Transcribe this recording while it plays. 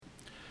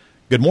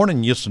Good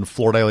morning, you listen to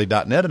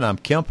FloorDaily.net, and I'm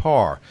Kemp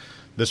Harr.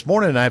 This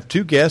morning I have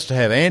two guests. I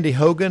have Andy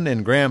Hogan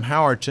and Graham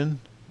Howerton.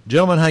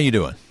 Gentlemen, how you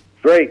doing?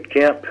 Great,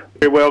 Kemp.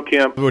 Very well,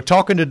 Kemp. We're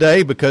talking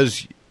today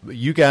because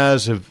you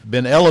guys have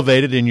been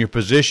elevated in your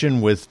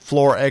position with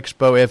Floor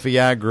Expo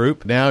FEI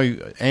Group. Now,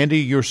 Andy,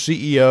 you're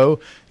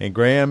CEO, and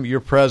Graham, you're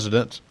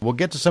president. We'll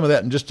get to some of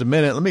that in just a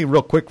minute. Let me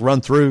real quick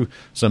run through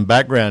some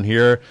background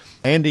here.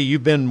 Andy,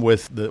 you've been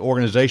with the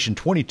organization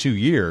 22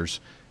 years,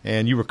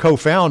 and you were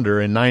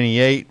co-founder in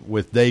 98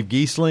 with Dave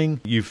Giesling.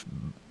 You've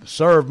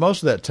served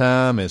most of that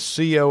time as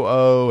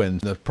COO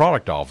and the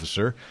product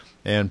officer.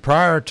 And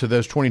prior to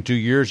those 22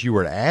 years, you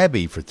were at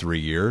Abbey for 3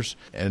 years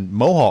and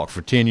Mohawk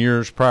for 10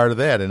 years prior to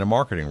that in a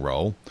marketing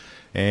role.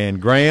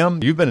 And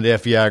Graham, you've been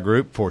at FEI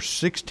Group for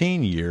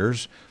 16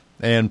 years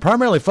and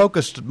primarily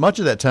focused much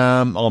of that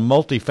time on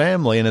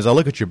multifamily. And as I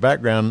look at your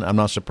background, I'm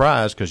not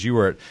surprised because you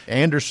were at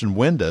Anderson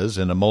Windows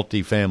in a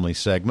multifamily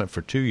segment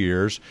for 2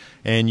 years,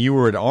 and you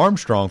were at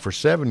Armstrong for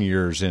 7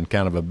 years in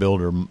kind of a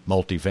builder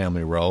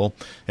multifamily role.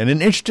 And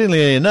then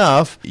interestingly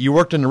enough, you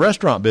worked in the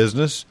restaurant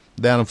business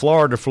down in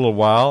Florida for a little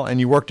while, and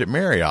you worked at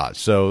Marriott.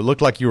 So it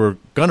looked like you were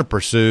going to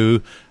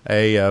pursue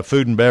a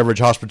food and beverage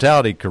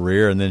hospitality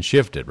career and then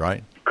shifted,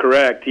 right?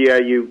 Correct. Yeah,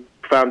 you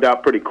found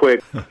out pretty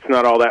quick. It's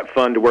not all that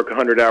fun to work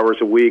 100 hours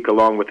a week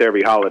along with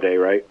every holiday,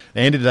 right?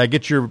 Andy, did I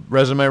get your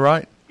resume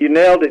right? You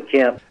nailed it,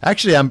 Kemp.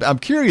 Actually, I'm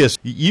curious.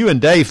 You and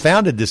Dave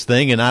founded this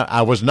thing, and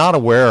I was not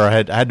aware or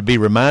had to be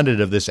reminded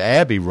of this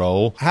Abbey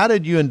role. How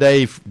did you and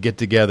Dave get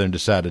together and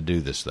decide to do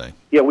this thing?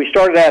 Yeah, we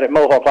started out at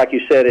Mohawk, like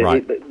you said.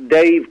 Right.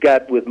 Dave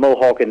got with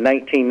Mohawk in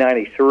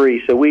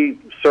 1993, so we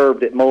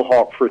served at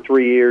Mohawk for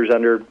 3 years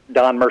under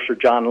Don Mercer,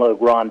 John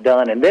Logue, Ron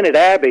Dunn. And then at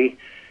Abbey,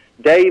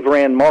 Dave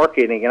ran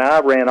marketing, and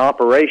I ran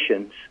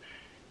operations.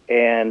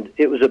 And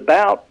it was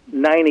about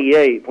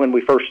 98 when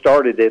we first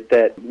started it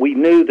that we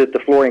knew that the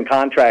flooring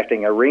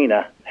contracting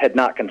arena had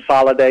not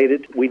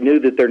consolidated. We knew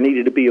that there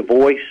needed to be a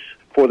voice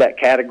for that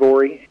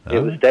category. It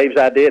was Dave's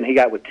idea, and he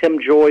got with Tim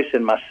Joyce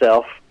and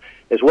myself,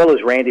 as well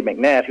as Randy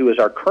McNatt, who is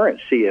our current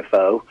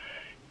CFO.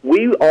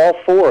 We, all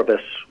four of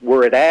us,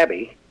 were at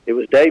Abbey. It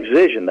was Dave's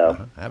vision,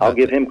 though. I'll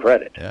give him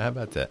credit. Yeah, how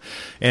about that?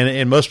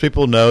 And most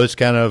people know it's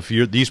kind of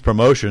these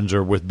promotions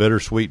are with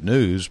bittersweet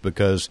news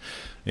because,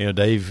 you know,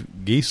 Dave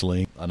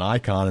Giesling, an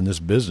icon in this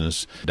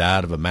business,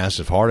 died of a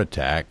massive heart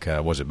attack.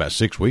 Was it about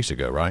 6 weeks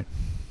ago, right?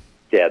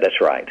 Yeah, that's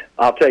right.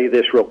 I'll tell you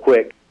this real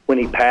quick. When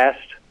he passed,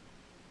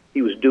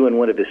 he was doing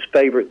one of his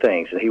favorite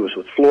things, and he was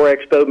with Floor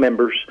Expo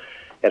members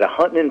at a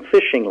hunting and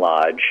fishing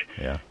lodge.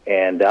 Yeah.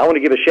 And I want to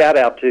give a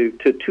shout-out to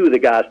two of the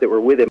guys that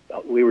were with him.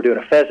 We were doing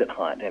a pheasant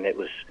hunt, and it's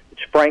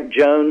Frank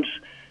Jones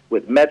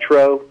with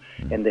Metro,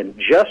 and then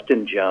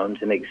Justin Jones,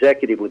 an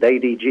executive with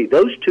ADG.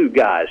 Those two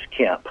guys,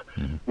 Kemp,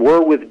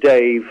 were with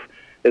Dave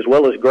as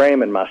well as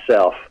Graham and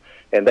myself,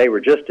 and they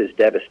were just as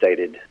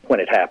devastated when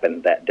it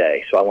happened that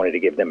day. So I wanted to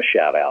give them a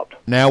shout-out.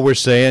 Now we're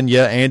saying,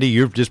 yeah, Andy,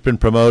 you've just been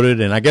promoted,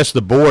 and I guess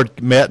the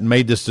board met and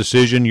made this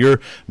decision. You're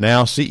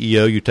now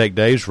CEO. You take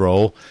Dave's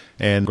role,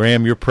 and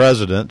Graham, you're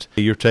president.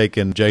 You're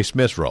taking Jay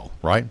Smith's role,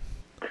 right?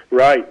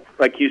 Right.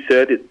 Like you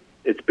said,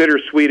 it's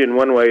bittersweet in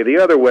one way. The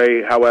other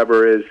way,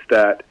 however, is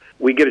that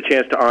we get a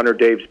chance to honor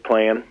Dave's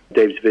plan,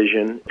 Dave's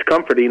vision. It's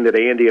comforting that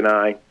Andy and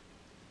I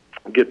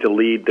get to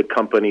lead the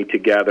company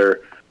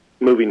together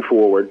moving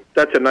forward.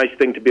 That's a nice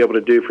thing to be able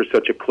to do for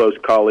such a close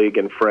colleague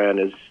and friend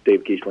as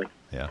Dave Giesling.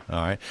 Yeah.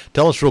 All right.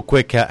 Tell us real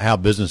quick how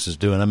business is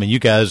doing. I mean, you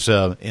guys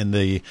in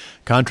the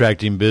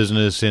contracting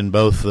business in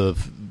both the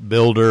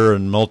builder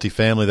and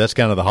multifamily, that's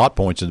kind of the hot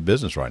points in the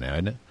business right now,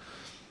 isn't it?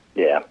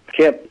 Yeah.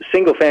 Kemp,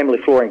 single-family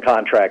flooring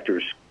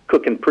contractors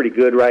cooking pretty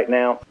good right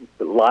now.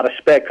 A lot of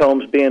spec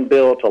homes being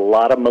built. A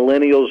lot of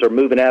millennials are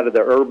moving out of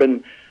the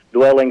urban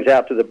dwellings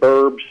out to the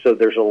burbs, so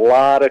there's a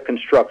lot of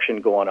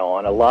construction going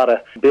on, a lot of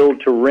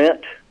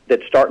build-to-rent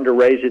that's starting to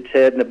raise its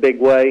head in a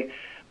big way.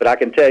 But I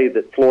can tell you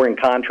that flooring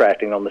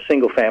contracting on the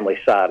single-family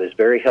side is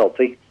very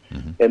healthy.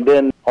 And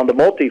then on the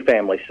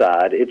multifamily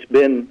side, it's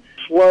been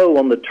slow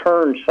on the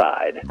turn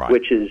side, right,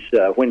 which is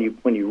when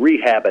you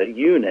rehab a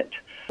unit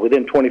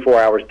within 24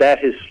 hours, that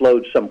has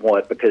slowed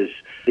somewhat because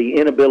the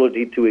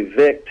inability to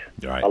evict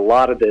right, a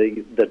lot of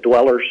the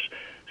dwellers.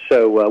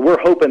 So we're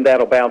hoping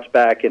that'll bounce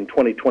back in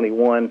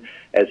 2021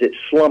 as it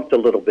slumped a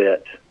little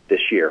bit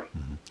this year.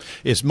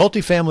 Is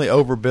multifamily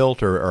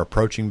overbuilt or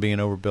approaching being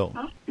overbuilt?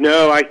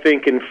 No, I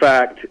think, in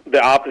fact,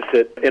 the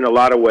opposite in a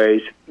lot of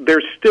ways.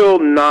 There's still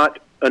not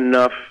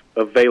enough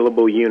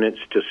available units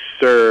to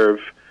serve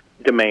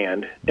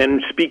demand.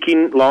 And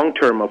speaking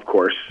long-term, of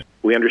course,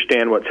 we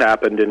understand what's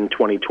happened in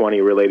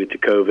 2020 related to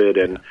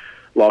COVID and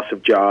loss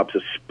of jobs,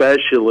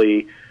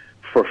 especially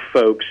for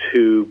folks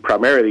who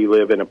primarily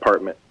live in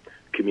apartment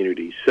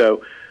communities.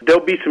 So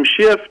there'll be some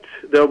shifts,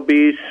 there'll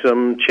be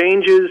some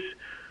changes,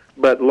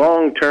 but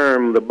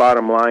long-term, the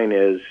bottom line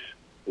is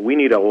we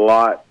need a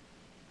lot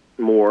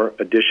more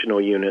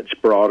additional units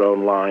brought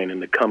online in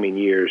the coming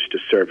years to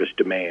service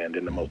demand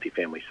in the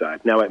multifamily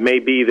side. Now, it may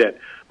be that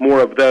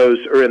more of those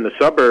are in the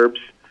suburbs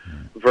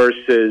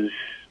versus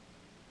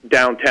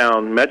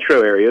downtown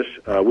metro areas.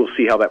 We'll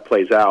see how that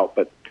plays out,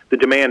 but the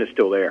demand is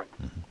still there.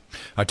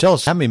 Tell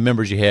us how many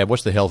members you have.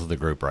 What's the health of the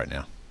group right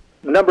now?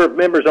 The number of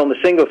members on the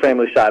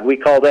single-family side, we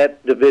call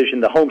that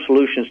division the Home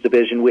Solutions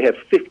Division. We have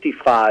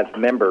 55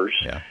 members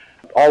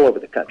all over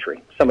the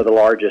country. Some of the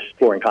largest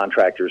flooring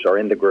contractors are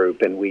in the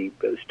group, and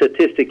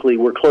statistically,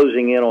 we're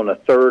closing in on a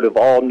third of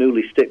all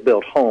newly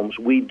stick-built homes.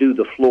 We do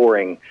the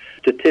flooring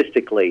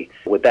statistically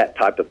with that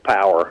type of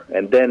power.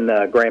 And then,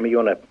 Graham, you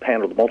want to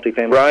handle the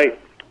multifamily? Right.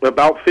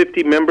 About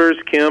 50 members,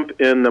 Kemp,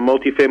 in the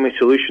Multifamily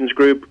Solutions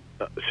Group,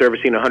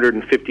 servicing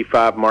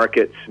 155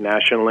 markets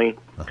nationally.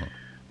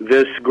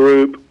 This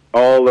group,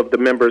 all of the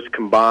members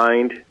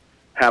combined,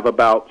 have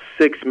about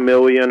 6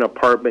 million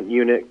apartment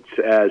units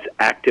as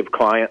active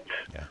clients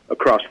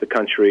across the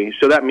country.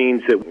 So that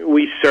means that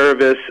we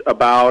service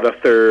about a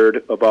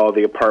third of all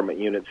the apartment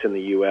units in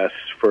the U.S.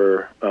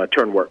 for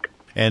turn work.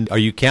 And are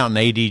you counting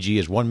ADG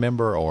as one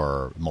member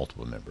or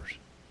multiple members?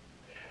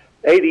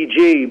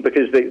 ADG,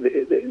 because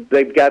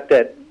they've got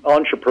that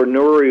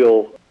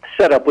entrepreneurial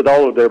setup with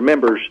all of their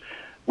members,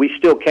 we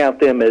still count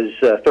them as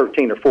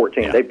 13 or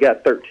 14. Yeah. They've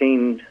got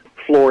 13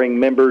 flooring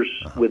members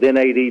within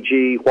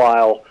ADG,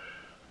 while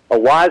a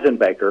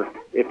Weisenbaker,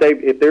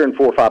 if they're in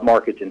 4 or 5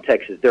 markets in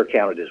Texas, they're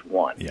counted as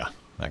one. Yeah,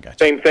 I got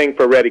you. Same thing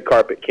for Ready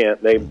Carpet,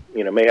 Kent. They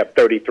may have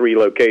 33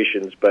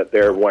 locations, but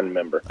they're one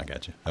member. I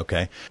got you.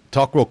 Okay.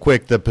 Talk real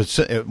quick.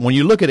 When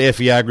you look at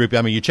FEI Group,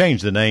 I mean, you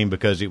changed the name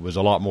because it was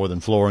a lot more than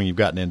flooring. You've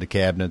gotten into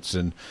cabinets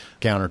and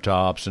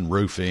countertops and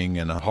roofing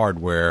and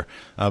hardware.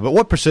 But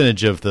what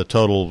percentage of the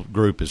total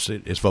group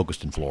is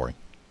focused in flooring?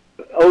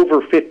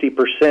 Over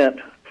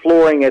 50%.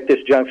 Flooring at this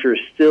juncture is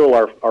still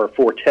our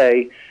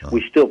forte.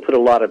 We still put a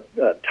lot of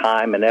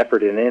time and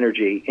effort and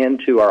energy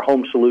into our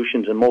Home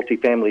Solutions and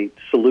Multifamily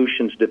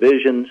Solutions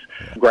divisions.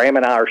 Graham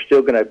and I are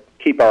still going to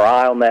keep our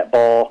eye on that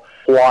ball,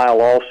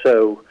 while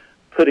also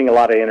putting a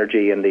lot of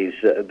energy in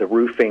the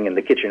roofing and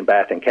the kitchen,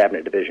 bath, and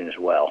cabinet division as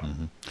well.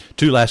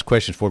 2 last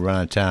questions before we run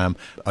out of time.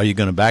 Are you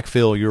going to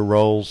backfill your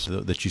roles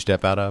that you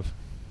step out of?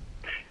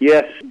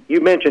 Yes.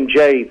 You mentioned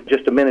Jay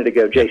just a minute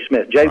ago, Jay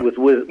Smith. Jay was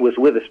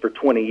with us for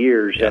 20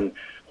 years, and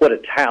what a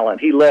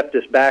talent. He left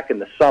us back in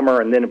the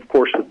summer, and then, of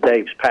course, with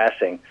Dave's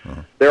passing.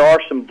 There are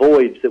some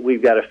voids that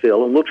we've got to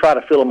fill, and we'll try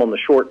to fill them on the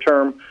short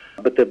term.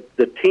 But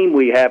the team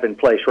we have in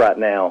place right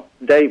now,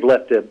 Dave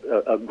left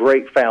a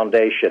great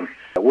foundation.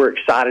 We're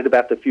excited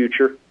about the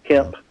future,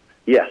 Kemp.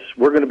 Yes,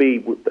 we're going to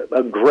be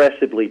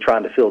aggressively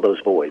trying to fill those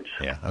voids.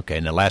 Yeah, okay.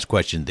 And the last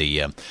question,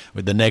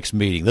 with the next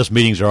meeting. Those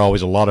meetings are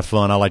always a lot of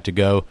fun. I like to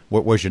go.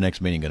 Where's your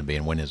next meeting going to be,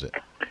 and when is it?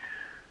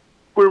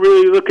 We're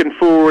really looking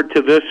forward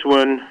to this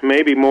one,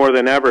 maybe more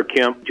than ever,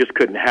 Kemp. Just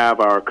couldn't have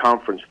our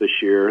conference this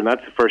year, and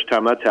that's the first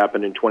time that's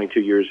happened in 22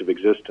 years of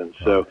existence.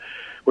 So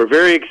we're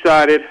very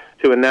excited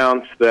to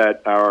announce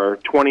that our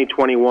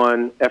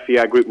 2021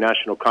 FEI Group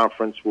National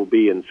Conference will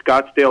be in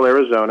Scottsdale,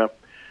 Arizona,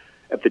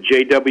 at the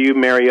JW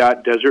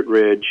Marriott Desert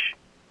Ridge,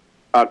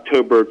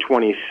 October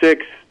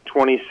 26th,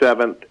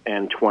 27th,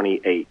 and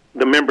 28th.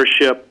 The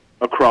membership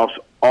across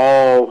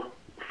all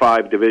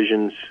 5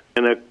 divisions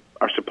and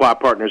our supply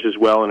partners as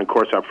well, and of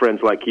course our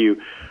friends like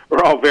you,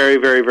 are all very,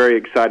 very, very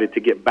excited to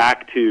get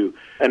back to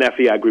an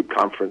FEI Group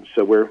conference.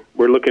 So we're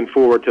looking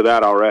forward to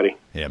that already.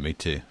 Yeah, me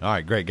too. All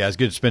right, great, guys.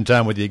 Good to spend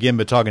time with you again.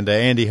 Been talking to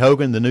Andy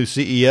Hogan, the new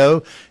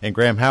CEO, and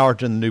Graham Howerton,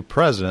 the new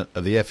president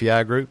of the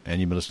FEI Group. And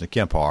you've been listening to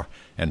Kemp Harr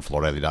and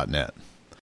FloorDaily.net.